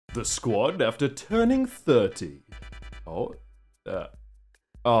The squad after turning 30. Oh,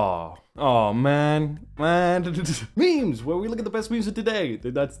 man. Memes, where we look at the best memes of today.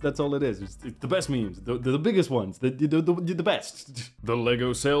 That's all it is. It's the best memes, the biggest ones, the best. The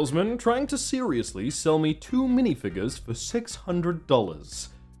Lego salesman trying to seriously sell me 2 minifigures for $600.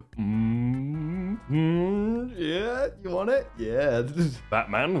 Yeah, you want it? Yeah.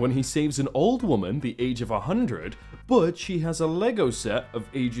 Batman when he saves an old woman the age of 100, but she has a Lego set of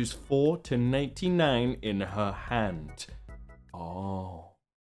ages 4 to 99 in her hand. Oh,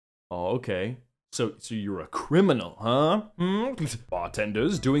 okay. So you're a criminal, huh?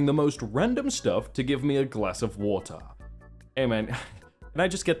 Bartenders doing the most random stuff to give me a glass of water. Hey man, can I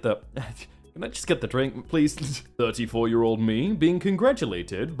just get the drink, please? 34-year-old me being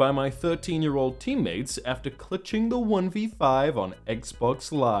congratulated by my 13-year-old teammates after clutching the 1v5 on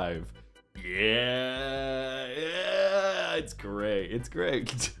Xbox Live. Yeah, it's great, it's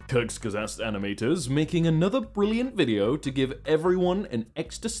great. Kirkskazast animators making another brilliant video to give everyone an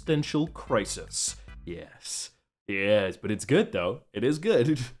existential crisis. Yes, but it's good though, it is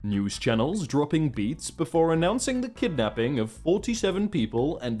good. News channels dropping beats before announcing the kidnapping of 47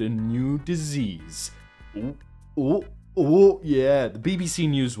 people and a new disease. Oh, yeah, the BBC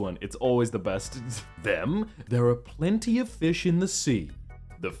News one, it's always the best. There are plenty of fish in the sea.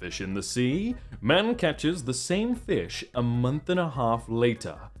 The fish in the sea? Man catches the same fish a month and a half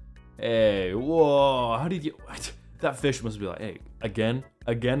later. Hey, whoa, how did you... What? That fish must be like, hey, again,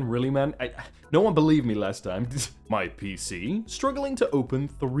 really, man? No one believed me last time. My PC struggling to open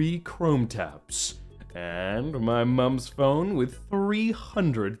 3 Chrome tabs. And my mum's phone with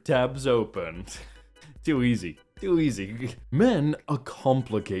 300 tabs open. Too easy, too easy. Men are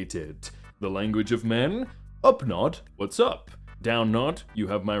complicated. The language of men? Up nod, what's up? Down nod, you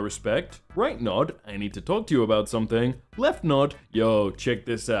have my respect. Right nod, I need to talk to you about something. Left nod, yo, check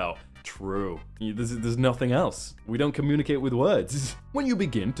this out. True. There's nothing else. We don't communicate with words. When you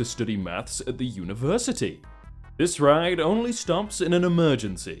begin to study maths at the university. This ride only stops in an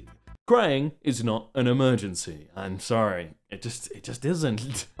emergency. Crying is not an emergency. I'm sorry. It just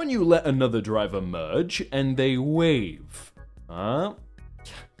isn't. When you let another driver merge and they wave. Huh?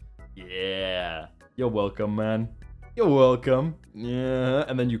 Yeah. You're welcome, man. You're welcome. Yeah,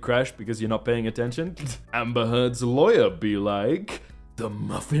 and then you crash because you're not paying attention. Amber Heard's lawyer be like, the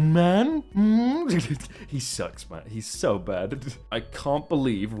Muffin Man? He sucks, man. He's so bad. I can't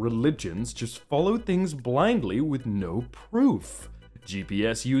believe religions just follow things blindly with no proof.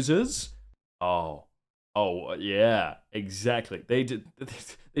 GPS users? Oh, yeah, exactly. They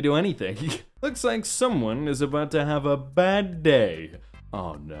do anything. Looks like someone is about to have a bad day.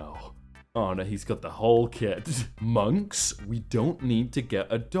 Oh no. Oh no, he's got the whole kit. Monks, we don't need to get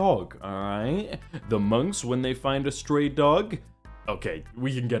a dog, alright? The monks, when they find a stray dog, okay,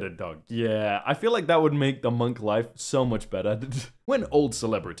 we can get a dog. Yeah, I feel like that would make the monk life so much better. When old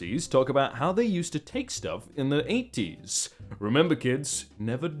celebrities talk about how they used to take stuff in the 80s. Remember kids,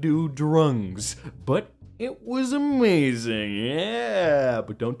 never do drungs. But it was amazing, yeah,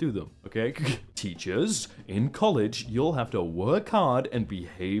 but don't do them, okay? Teachers, in college, you'll have to work hard and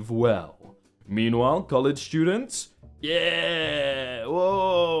behave well. Meanwhile, college students, yeah,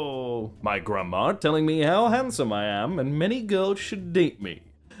 whoa. My grandma telling me how handsome I am and many girls should date me.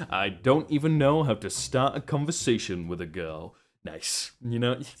 I don't even know how to start a conversation with a girl. Nice. You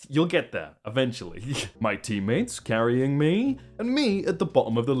know, you'll get there eventually. My teammates carrying me and me at the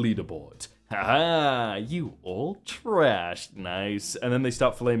bottom of the leaderboard. Haha, you all trash. Nice. And then they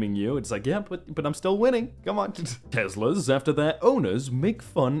start flaming you. It's like, yeah, but I'm still winning. Come on. Teslas, after their owners, make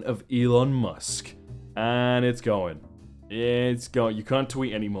fun of Elon Musk. And it's going. It's going. You can't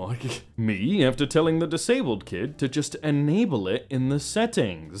tweet anymore. Me, after telling the disabled kid to just enable it in the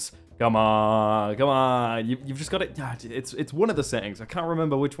settings. Come on. You've just got it. It's one of the settings. I can't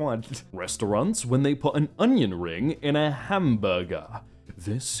remember which one. Restaurants, when they put an onion ring in a hamburger.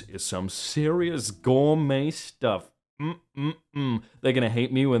 This is some serious gourmet stuff. They're gonna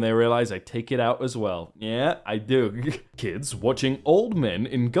hate me when they realize I take it out as well. Yeah, I do. Kids watching old men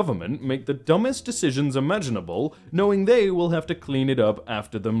in government make the dumbest decisions imaginable, knowing they will have to clean it up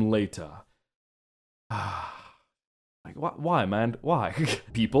after them later. Like, why, man? Why?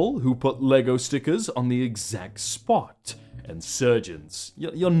 People who put Lego stickers on the exact spot. And surgeons.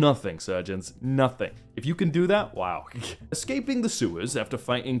 You're nothing, surgeons. Nothing. If you can do that, wow. Escaping the sewers after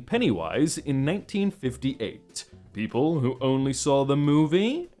fighting Pennywise in 1958. People who only saw the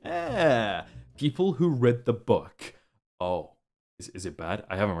movie? People who read the book. Oh. Is it bad?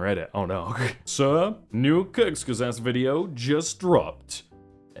 I haven't read it. Oh no. Sir, new Kirkskazast video just dropped.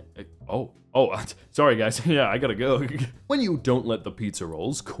 Sorry guys, yeah, I gotta go. When you don't let the pizza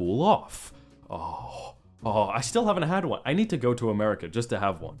rolls cool off. I still haven't had one. I need to go to America just to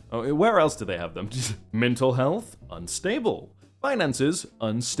have one. Oh, where else do they have them? Mental health, unstable. Finances,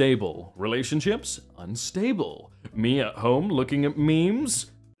 unstable. Relationships, unstable. Me at home looking at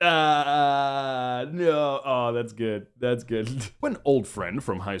memes? No. Oh, that's good. That's good. When old friend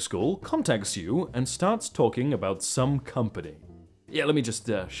from high school contacts you and starts talking about some company. Yeah, let me just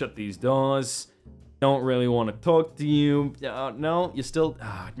shut these doors. Don't really want to talk to you. No, you still...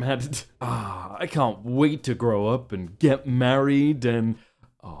 man. I can't wait to grow up and get married and...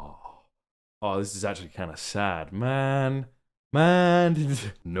 Oh, this is actually kind of sad, man.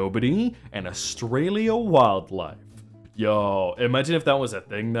 Nobody and Australia wildlife. Yo, imagine if that was a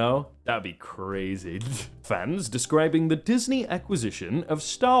thing though. That'd be crazy. Fans describing the Disney acquisition of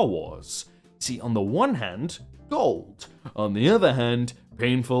Star Wars. See, on the one hand, gold. On the other hand,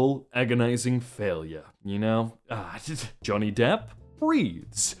 painful, agonizing failure. You know? Johnny Depp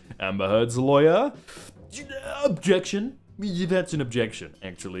breathes. Amber Heard's lawyer. Objection. That's an objection,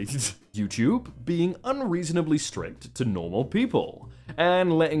 actually. YouTube being unreasonably strict to normal people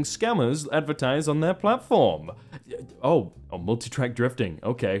and letting scammers advertise on their platform. Multi-track drifting.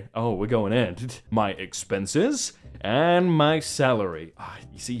 Okay. Oh, we're going in. My expenses and my salary.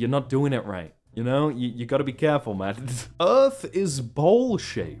 You see, you're not doing it right. You know, you gotta be careful, man. Earth is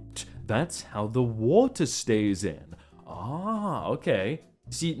bowl-shaped. That's how the water stays in. Okay.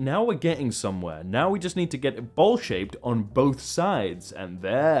 See, now we're getting somewhere. Now we just need to get it bowl-shaped on both sides and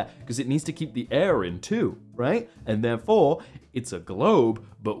there, because it needs to keep the air in too, right? And therefore, it's a globe,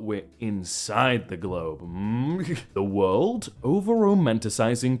 but we're inside the globe. The world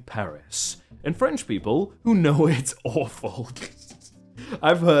over-romanticizing Paris. And French people who know it's awful.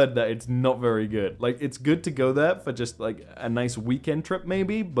 I've heard that it's not very good. Like, it's good to go there for just like a nice weekend trip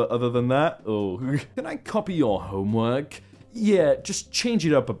maybe, but other than that, Can I copy your homework? Yeah, just change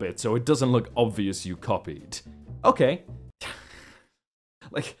it up a bit so it doesn't look obvious you copied. Okay.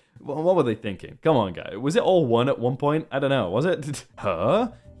 Like, what were they thinking? Come on, guy. Was it all one at one point? I don't know. Was it?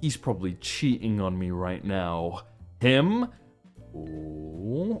 Her? He's probably cheating on me right now. Him?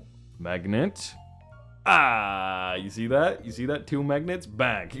 Ooh. Magnet. You see that? You see that? 2 magnets?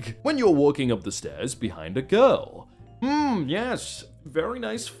 Bang. When you're walking up the stairs behind a girl. Yes. Very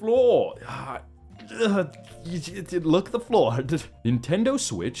nice floor. Look at the floor. Nintendo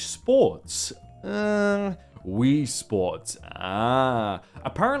Switch Sports. Wii Sports.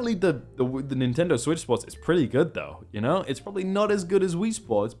 Apparently the Nintendo Switch Sports is pretty good though, you know? It's probably not as good as Wii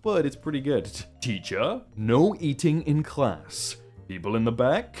Sports, but it's pretty good. Teacher, no eating in class. People in the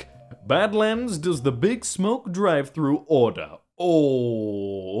back. Badlands does the big smoke drive-through order.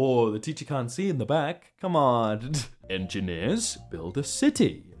 The teacher can't see in the back. Come on. Engineers build a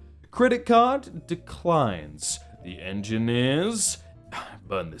city. Credit card declines. The engineers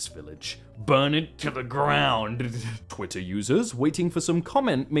burn this village. Burn it to the ground. Twitter users waiting for some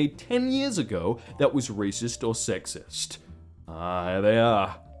comment made 10 years ago that was racist or sexist. Here they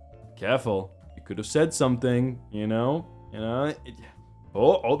are. Careful. You could have said something, you know?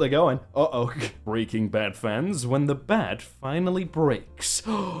 They're going. Breaking Bad fans when the bat finally breaks.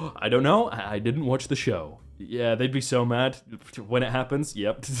 I don't know. I didn't watch the show. Yeah, they'd be so mad when it happens.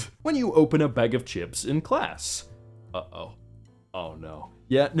 Yep. When you open a bag of chips in class. Oh no.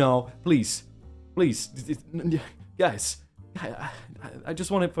 Yeah, no, please. Guys, I just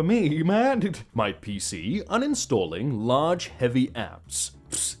want it for me, man. My PC uninstalling large, heavy apps.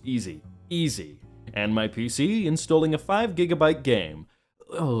 Easy. And my PC installing a 5 GB game.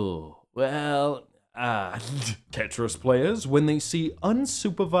 Tetris players when they see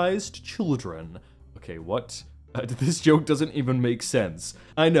unsupervised children. Okay, what? This joke doesn't even make sense.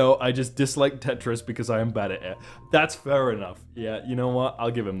 I know, I just dislike Tetris because I am bad at it. That's fair enough. Yeah, you know what?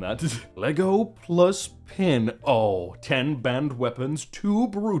 I'll give him that. Lego plus pin. 10 banned weapons too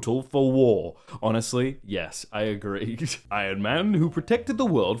brutal for war. Honestly, yes, I agree. Iron Man, who protected the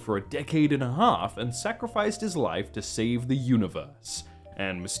world for a decade and a half and sacrificed his life to save the universe.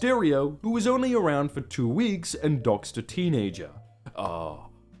 And Mysterio, who was only around for 2 weeks and doxed a teenager.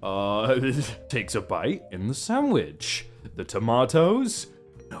 Takes a bite in the sandwich. The tomatoes?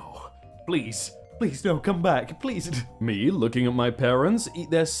 No. Please, no, come back, please. Me looking at my parents eat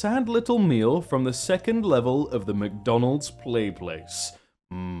their sad little meal from the 2nd level of the McDonald's play place.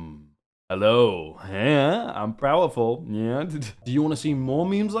 Hello. Yeah, I'm powerful. Yeah. Do you want to see more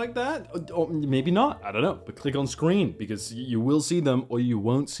memes like that? Or maybe not. I don't know. But click on screen because you will see them or you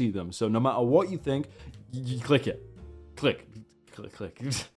won't see them. So no matter what you think, you click it. Click.